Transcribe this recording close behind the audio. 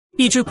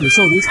一只骨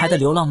瘦如柴的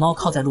流浪猫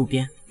靠在路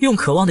边，用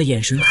渴望的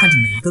眼神看着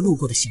每一个路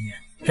过的行人，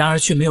然而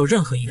却没有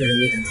任何一个人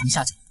为它停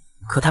下脚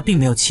步。可它并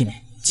没有气馁，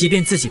即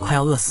便自己快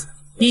要饿死了，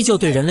依旧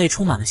对人类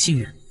充满了信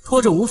任，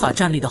拖着无法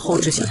站立的后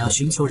肢，想要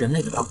寻求人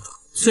类的帮助。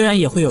虽然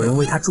也会有人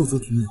为它驻足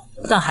停留，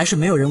但还是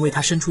没有人为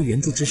它伸出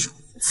援助之手。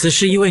此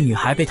时，一位女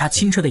孩被她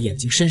清澈的眼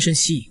睛深深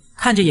吸引，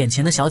看着眼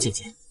前的小姐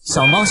姐，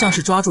小猫像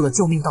是抓住了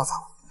救命稻草，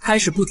开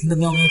始不停地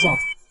喵喵叫着，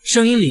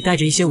声音里带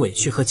着一些委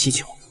屈和祈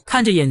求。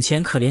看着眼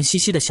前可怜兮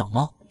兮的小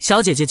猫，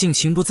小姐姐竟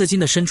情不自禁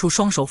地伸出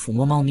双手抚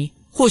摸猫咪，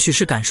或许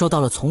是感受到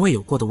了从未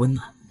有过的温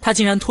暖，她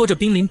竟然拖着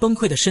濒临崩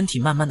溃的身体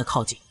慢慢地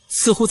靠近，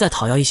似乎在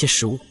讨要一些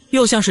食物，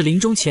又像是临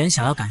终前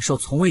想要感受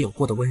从未有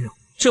过的温柔。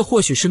这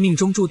或许是命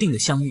中注定的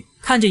相遇。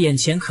看着眼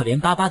前可怜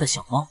巴巴的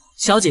小猫，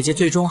小姐姐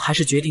最终还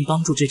是决定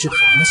帮助这只可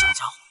怜的小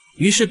家伙，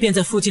于是便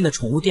在附近的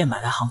宠物店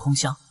买来航空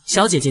箱，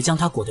小姐姐将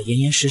它裹得严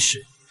严实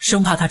实，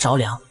生怕它着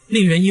凉。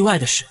令人意外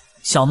的是，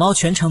小猫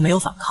全程没有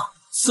反抗，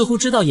似乎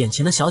知道眼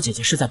前的小姐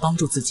姐是在帮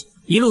助自己。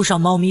一路上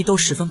猫咪都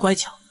十分乖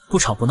巧，不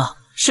吵不闹，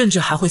甚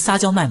至还会撒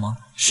娇卖萌，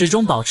始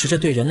终保持着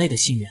对人类的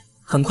信任。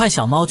很快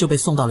小猫就被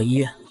送到了医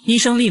院，医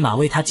生立马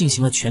为它进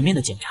行了全面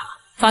的检查，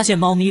发现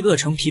猫咪饿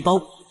成皮包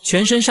骨，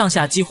全身上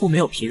下几乎没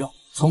有皮肉。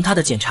从它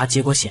的检查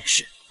结果显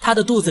示，它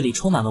的肚子里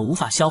充满了无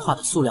法消化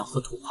的塑料和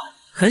土块。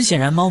很显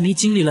然，猫咪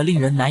经历了令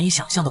人难以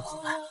想象的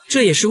苦难，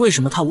这也是为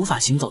什么它无法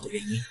行走的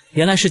原因。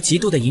原来是极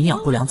度的营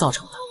养不良造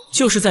成的。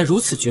就是在如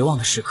此绝望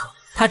的时刻，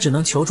它只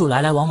能求助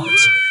来来往往的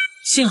亲人。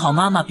幸好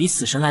妈妈比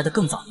死神来得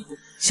更早一步，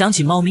想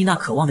起猫咪那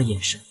渴望的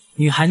眼神，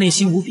女孩内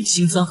心无比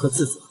心酸和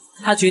自责。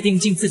她决定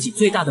尽自己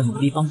最大的努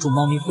力帮助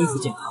猫咪恢复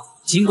健康。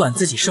尽管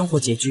自己生活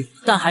拮据，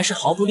但还是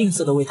毫不吝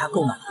啬地为它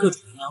购买了各种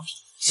营养品。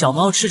小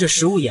猫吃着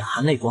食物，眼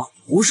含泪光，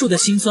无数的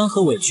心酸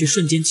和委屈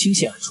瞬间倾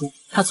泻而出。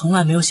它从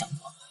来没有想过，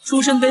出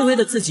身卑微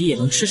的自己也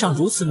能吃上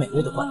如此美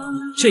味的罐头，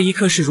这一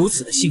刻是如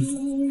此的幸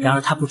福。然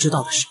而他不知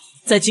道的是，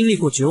在经历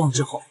过绝望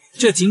之后，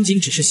这仅仅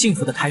只是幸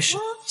福的开始。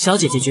小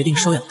姐姐决定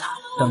收养它，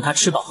等它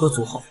吃饱喝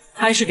足后，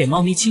开始给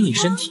猫咪清理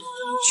身体、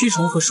驱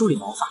虫和梳理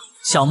毛发。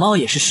小猫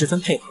也是十分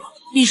配合，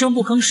一声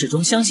不吭，始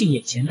终相信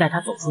眼前带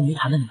它走出泥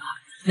潭的女孩。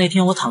那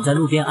天我躺在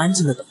路边安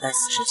静地等待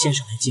死神先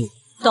生来接我，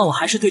但我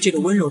还是对这个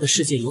温柔的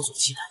世界有所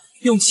期待，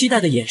用期待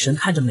的眼神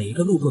看着每一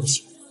个路过的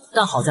行人。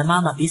但好在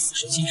妈妈比死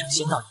神先生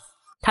先到一步，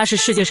它是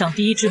世界上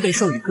第一只被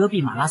授予戈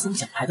壁马拉松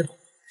奖牌的狗。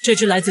这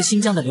只来自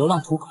新疆的流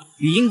浪土狗，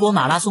与英国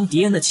马拉松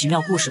迪恩的奇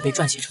妙故事被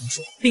撰写成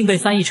书，并被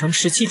翻译成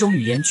17种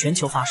语言，全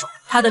球发售。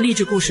它的励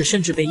志故事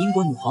甚至被英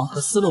国女皇和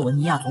斯洛文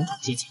尼亚总统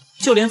接见，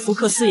就连福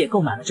克斯也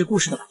购买了这故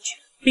事的版权，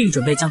并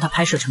准备将它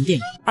拍摄成电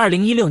影。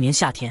2016年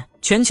夏天，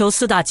全球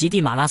4大极地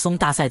马拉松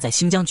大赛在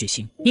新疆举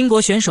行，英国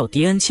选手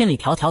迪恩千里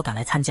迢迢赶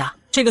来参加。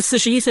这个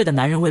41岁的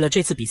男人为了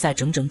这次比赛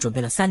整整准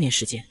备了3年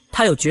时间，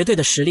他有绝对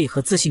的实力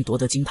和自信夺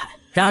得金牌。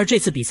然而这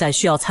次比赛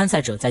需要参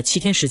赛者在7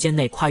天时间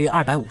内跨越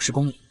250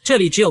公里，这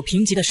里只有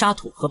贫瘠的沙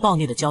土和暴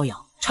虐的骄阳，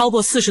超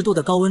过40度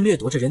的高温掠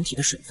夺着人体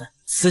的水分，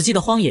死寂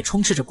的荒野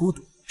充斥着孤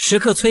独，时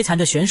刻摧残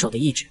着选手的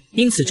意志，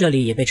因此这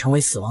里也被称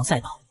为死亡赛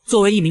道。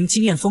作为一名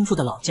经验丰富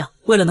的老将，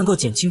为了能够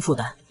减轻负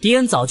担，迪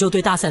恩早就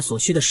对大赛所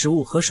需的食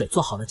物和水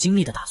做好了精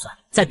密的打算。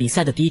在比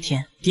赛的第一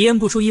天，迪恩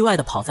不出意外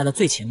地跑在了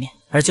最前面，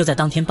而就在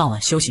当天傍晚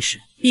休息时，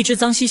一只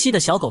脏兮兮的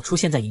小狗出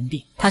现在营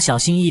地，它小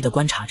心翼翼地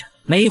观察着，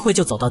没一会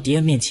就走到迪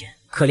恩面前，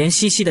可怜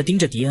兮兮地盯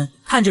着迪恩。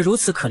看着如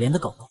此可怜的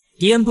狗狗，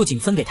迪恩不仅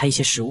分给它一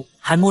些食物，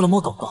还摸了摸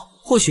狗狗。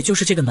或许就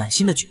是这个暖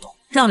心的举动，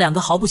让两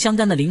个毫不相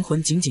干的灵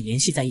魂紧紧联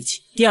系在一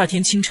起。第二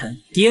天清晨，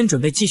迪恩准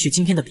备继续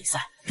今天的比赛，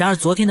然而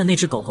昨天的那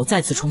只狗狗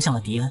再次冲向了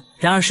迪恩。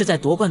然而是在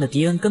夺冠的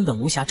迪恩根本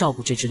无暇照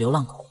顾这只流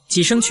浪狗，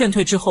几声劝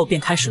退之后便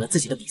开始了自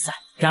己的比赛。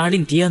然而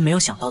令迪恩没有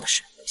想到的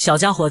是，小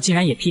家伙竟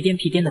然也屁颠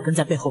屁颠地跟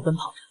在背后奔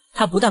跑着。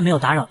他不但没有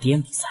打扰迪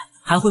恩比赛，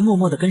还会默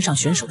默地跟上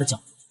选手的脚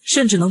步，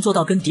甚至能做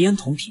到跟迪恩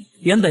同频。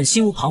原本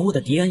心无旁骛的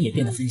迪恩也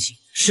变得分心，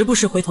时不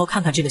时回头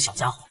看看这个小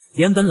家伙。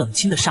原本冷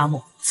清的沙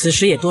漠，此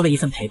时也多了一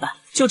份陪伴。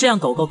就这样，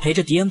狗狗陪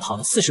着迪恩跑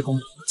了40公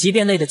里，即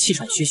便累得气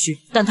喘吁吁，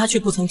但他却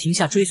不曾停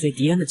下追随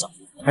迪恩的脚步。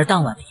而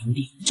当晚的营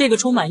地，这个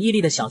充满毅力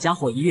的小家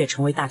伙一跃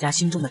成为大家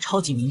心中的超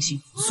级明星，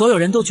所有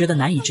人都觉得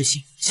难以置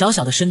信，小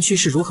小的身躯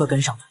是如何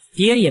跟上的。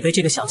迪恩也被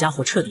这个小家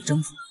伙彻底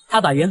征服，他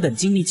把原本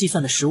精密计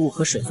算的食物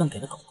和水分给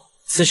了狗狗。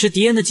此时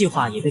迪恩的计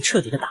划也被彻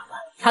底的打乱，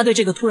他对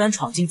这个突然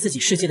闯进自己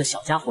世界的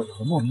小家伙有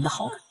了莫名的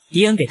好感。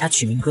迪恩给他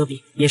取名戈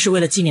壁，也是为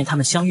了纪念他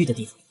们相遇的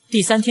地方。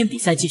第3天比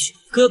赛继续，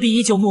戈壁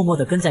依旧默默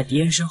地跟在迪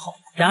恩身后，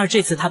然而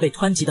这次他被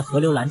湍急的河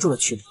流拦住了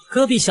去路，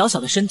戈壁小小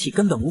的身体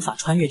根本无法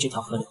穿越这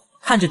条河流。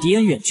看着迪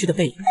恩远去的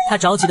背影，他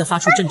着急地发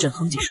出阵阵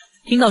哼唧声。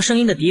听到声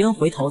音的迪恩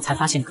回头才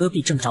发现戈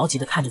壁正着急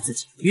地看着自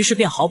己，于是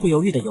便毫不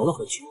犹豫地游了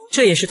回去。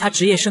这也是他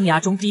职业生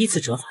涯中第一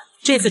次折返，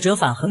这次折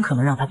返很可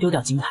能让他丢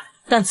掉金牌，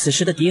但此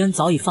时的迪恩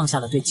早已放下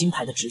了对金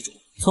牌的执着。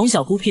从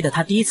小孤僻的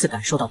他第一次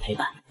感受到陪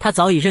伴，他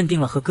早已认定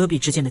了和戈壁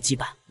之间的羁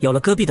绊。有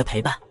了戈壁的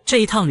陪伴，这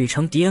一趟旅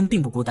程迪恩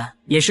并不孤单，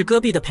也是戈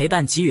壁的陪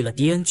伴给予了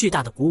迪恩巨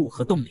大的鼓舞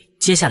和动力。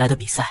接下来的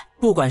比赛，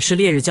不管是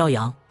烈日骄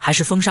阳还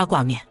是风沙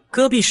挂面，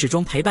戈壁始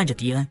终陪伴着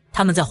迪恩。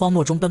他们在荒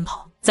漠中奔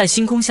跑，在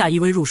星空下依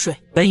偎入睡。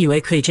本以为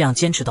可以这样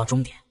坚持到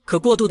终点，可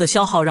过度的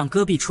消耗让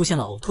戈壁出现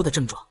了呕吐的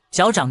症状，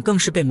脚掌更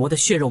是被磨得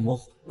血肉模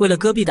糊。为了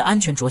戈壁的安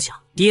全着想，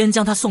迪恩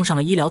将他送上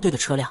了医疗队的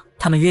车辆。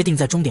他们约定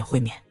在终点会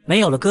面。没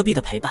有了戈壁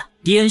的陪伴，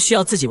迪恩需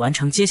要自己完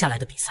成接下来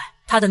的比赛。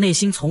他的内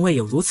心从未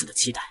有如此的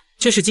期待，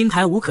这是金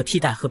牌无可替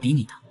代和比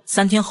拟的。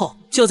3天后，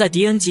就在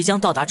迪恩即将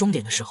到达终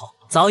点的时候，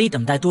早已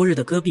等待多日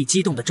的戈壁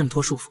激动地挣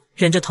脱束缚，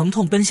忍着疼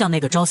痛奔向那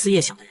个朝思夜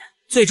想的人。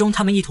最终，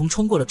他们一同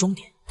冲过了终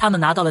点，他们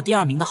拿到了第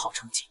2名的好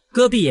成绩。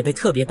戈壁也被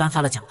特别颁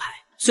发了奖牌。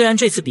虽然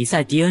这次比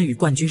赛迪恩与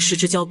冠军失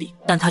之交臂，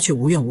但他却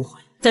无怨无悔。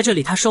在这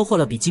里，他收获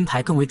了比金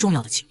牌更为重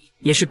要的情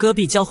谊，也是戈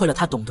壁教会了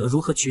他懂得如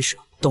何取舍，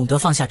懂得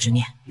放下执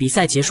念。比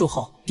赛结束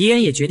后，迪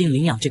恩也决定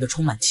领养这个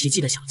充满奇迹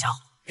的小家伙。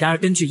然而，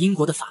根据英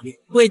国的法律，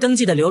未登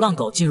记的流浪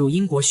狗进入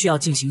英国需要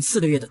进行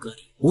4个月的隔离。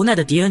无奈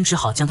的迪恩只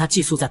好将它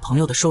寄宿在朋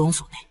友的收容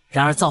所内。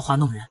然而，造化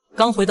弄人，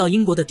刚回到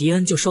英国的迪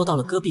恩就收到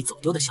了戈壁走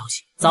丢的消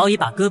息。早已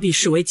把戈壁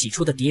视为己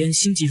出的迪恩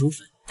心急如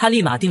焚，他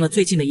立马订了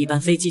最近的一班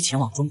飞机前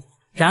往中国。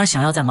然而，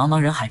想要在茫茫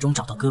人海中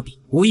找到戈壁，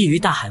无异于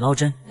大海捞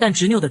针。但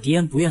执拗的迪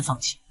恩不愿放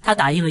弃，他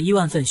打印了1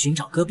万份寻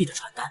找戈壁的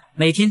传单，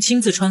每天亲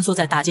自穿梭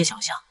在大街小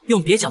巷，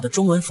用蹩脚的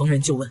中文逢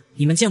人就问：“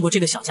你们见过这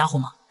个小家伙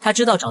吗？”他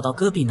知道找到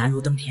戈壁难如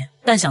登天，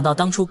但想到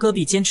当初戈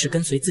壁坚持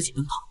跟随自己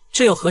奔跑，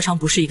这又何尝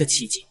不是一个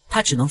奇迹？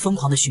他只能疯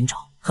狂的寻找。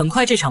很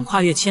快，这场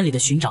跨越千里的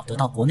寻找得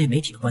到国内媒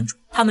体的关注，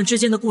他们之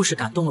间的故事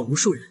感动了无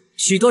数人，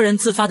许多人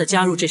自发地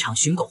加入这场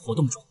寻狗活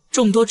动中。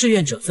众多志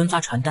愿者分发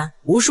传单，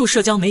无数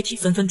社交媒体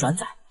纷纷转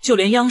载，就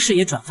连央视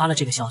也转发了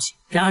这个消息。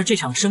然而，这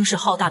场声势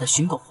浩大的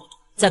寻狗活动，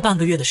在半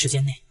个月的时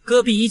间内，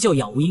戈壁依旧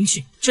杳无音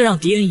讯，这让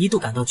迪恩一度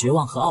感到绝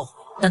望和懊悔。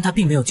但他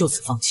并没有就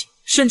此放弃，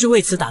甚至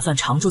为此打算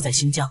常住在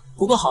新疆。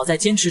不过好在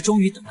坚持终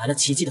于等来了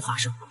奇迹的发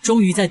生。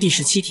终于在第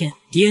17天，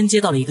迪恩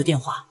接到了一个电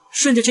话，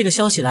顺着这个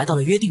消息来到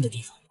了约定的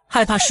地方。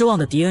害怕失望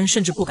的迪恩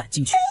甚至不敢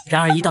进去，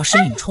然而一道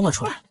身影冲了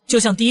出来，就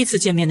像第一次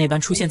见面那般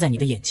出现在你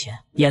的眼前，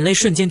眼泪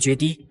瞬间决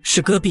堤。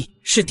是戈壁，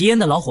是迪恩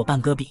的老伙伴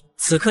戈壁。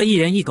此刻一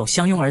人一狗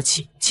相拥而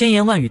泣，千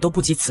言万语都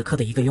不及此刻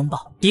的一个拥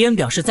抱。迪恩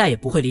表示再也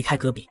不会离开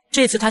戈壁，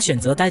这次他选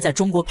择待在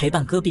中国陪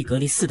伴戈壁隔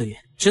离4个月，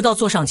直到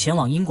坐上前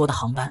往英国的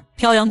航班。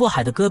漂洋过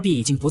海的戈壁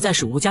已经不再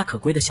是无家可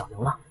归的小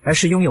流浪，而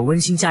是拥有温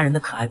馨家人的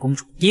可爱公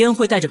主。迪恩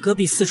会带着戈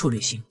壁四处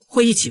旅行，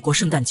会一起过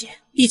圣诞节，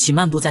一起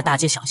漫步在大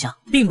街小巷，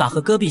并把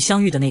和戈壁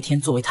相遇的那天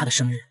作为他的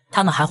生日。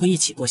他们还会一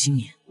起过新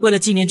年。为了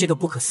纪念这个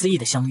不可思议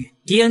的相遇，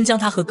迪恩将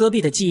他和戈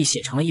壁的记忆写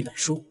成了一本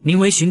书，名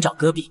为《寻找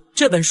戈壁》。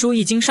这本书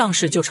一经上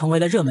市就成为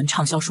了热门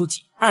畅销书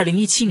籍。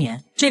2017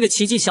年，这个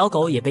奇迹小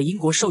狗也被英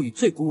国授予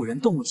最鼓舞人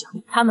动物奖，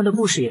他们的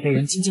故事也被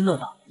人津津乐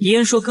道。迪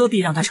恩说，戈壁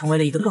让他成为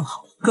了一个更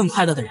好、更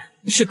快乐的人，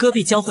是戈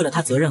壁教会了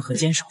他责任和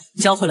坚守，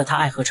教会了他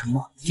爱和承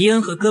诺。迪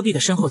恩和戈壁的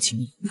深厚情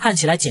谊看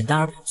起来简单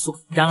而朴素，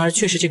然而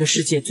却是这个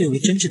世界最为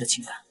真挚的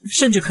情感，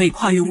甚至可以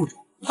跨越物种，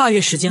跨越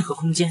时间和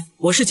空间。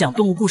我是讲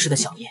动物故事的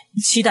小叶，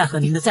期待和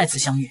您的再次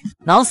相遇。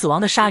脑死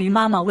亡的鲨鱼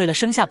妈妈为了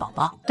生下宝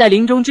宝，在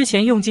临终之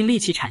前用尽力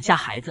气产下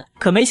孩子，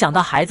可没想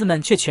到孩子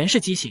们却全是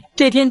畸形。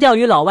这天，钓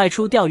鱼佬外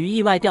出钓鱼，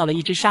意外钓了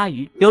一只鲨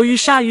鱼。由于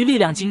鲨鱼力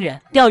量惊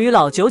人，钓鱼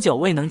佬久久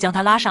未能将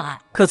它拉上岸。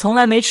可从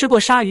来没吃过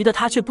鲨鱼的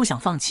他却不想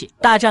放弃。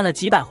大战了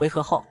几百回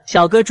合后，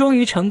小哥终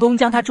于成功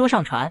将它捉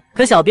上船。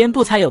可小编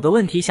不才有个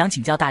问题想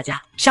请教大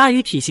家：鲨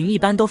鱼体型一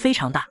般都非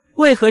常大，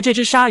为何这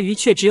只鲨鱼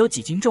却只有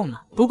几斤重呢？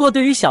不过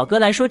对于小哥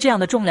来说，这样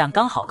的重量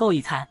刚好够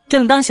一餐。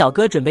正当小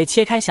哥准备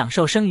切开享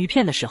受生鱼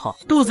片的时候，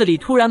肚子里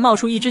突然冒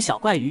出一只小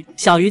怪鱼。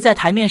小鱼在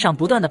台面上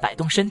不断的摆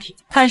动身体，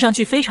看上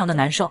去非常的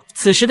难受。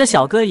此时的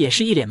小哥也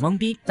是一脸懵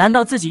逼，难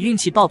道自己运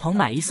气爆棚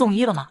买一送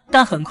一了吗？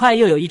但很快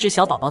又有一只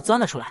小宝宝钻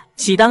了出来，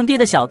喜当爹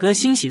的小哥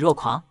欣喜若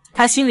狂。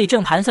他心里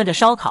正盘算着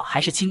烧烤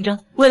还是清蒸，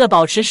为了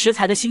保持食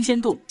材的新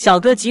鲜度，小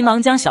哥急忙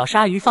将小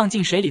鲨鱼放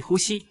进水里呼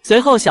吸。随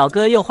后小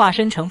哥又化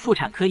身成妇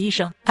产科医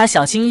生，他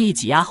小心翼翼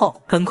挤压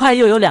后，很快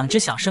又有2只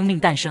小生命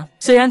诞生。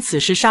虽然此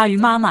时鲨鱼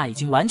妈妈已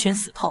经完全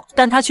死透，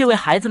但他却为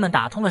孩子们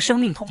打通了生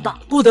命通道。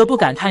不得不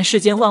感叹世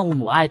间万物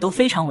母爱都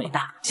非常伟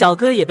大。小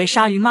哥也被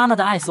鲨鱼妈妈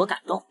的爱所感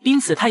动，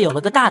因此他有了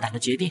个大胆的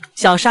决定。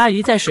小鲨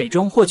鱼在水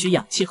中获取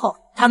氧气后，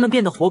它们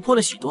变得活泼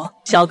了许多。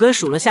小哥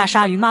数了下，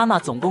鲨鱼妈妈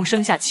总共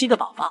生下7个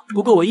宝宝。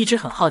不过我一直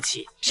很好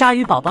奇，鲨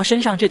鱼宝宝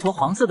身上这坨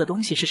黄色的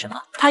东西是什么？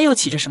它又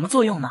起着什么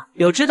作用呢？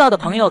有知道的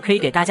朋友可以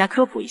给大家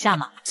科普一下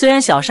吗？虽然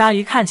小鲨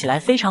鱼看起来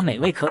非常美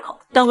味可口，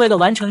但为了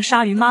完成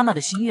鲨鱼妈妈的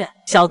心愿，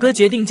小哥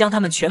决定将它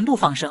们全部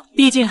放生，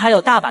毕竟还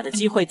有大把的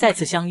机会再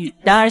次相遇。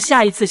然而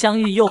下一次相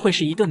遇又会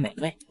是一顿美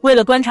味。为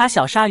了观察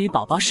小鲨鱼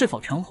宝宝是否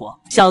成活，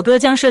小哥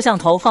将摄像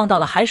头放到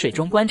了海水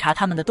中观察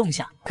它们的动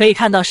向。可以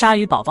看到鲨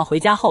鱼宝宝回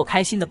家后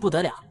开心的不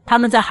得了，它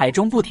们在海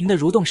中不停地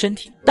蠕动身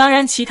体。当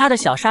然其他的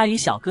小鲨鱼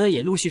小哥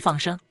也陆续放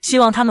生，希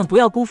望它们不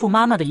要辜负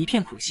妈妈的一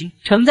片苦心，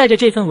承载着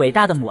这份伟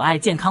大的母爱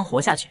健康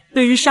活下去。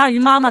对于鲨鱼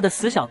妈妈的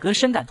死，小哥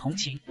深感同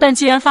情，但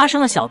既然发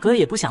生了，小哥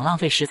也不想浪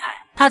费食材。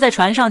他在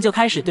船上就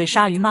开始对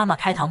鲨鱼妈妈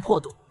开膛破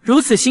肚，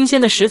如此新鲜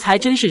的食材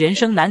真是人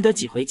生难得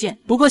几回见。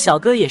不过小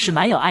哥也是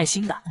蛮有爱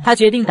心的，他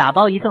决定打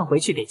包一份回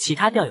去给其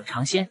他钓友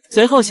尝鲜。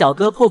随后小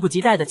哥迫不及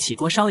待地起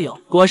锅烧油，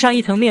裹上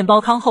一层面包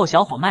糠后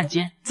小火慢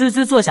煎，滋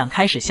滋作响，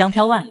开始香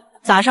飘万里。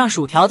撒上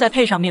薯条，再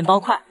配上面包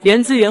块，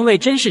原汁原味，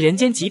真是人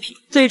间极品。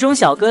最终，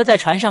小哥在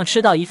船上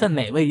吃到一份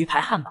美味鱼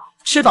排汉堡。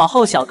吃饱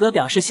后，小哥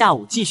表示下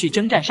午继续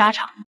征战沙场。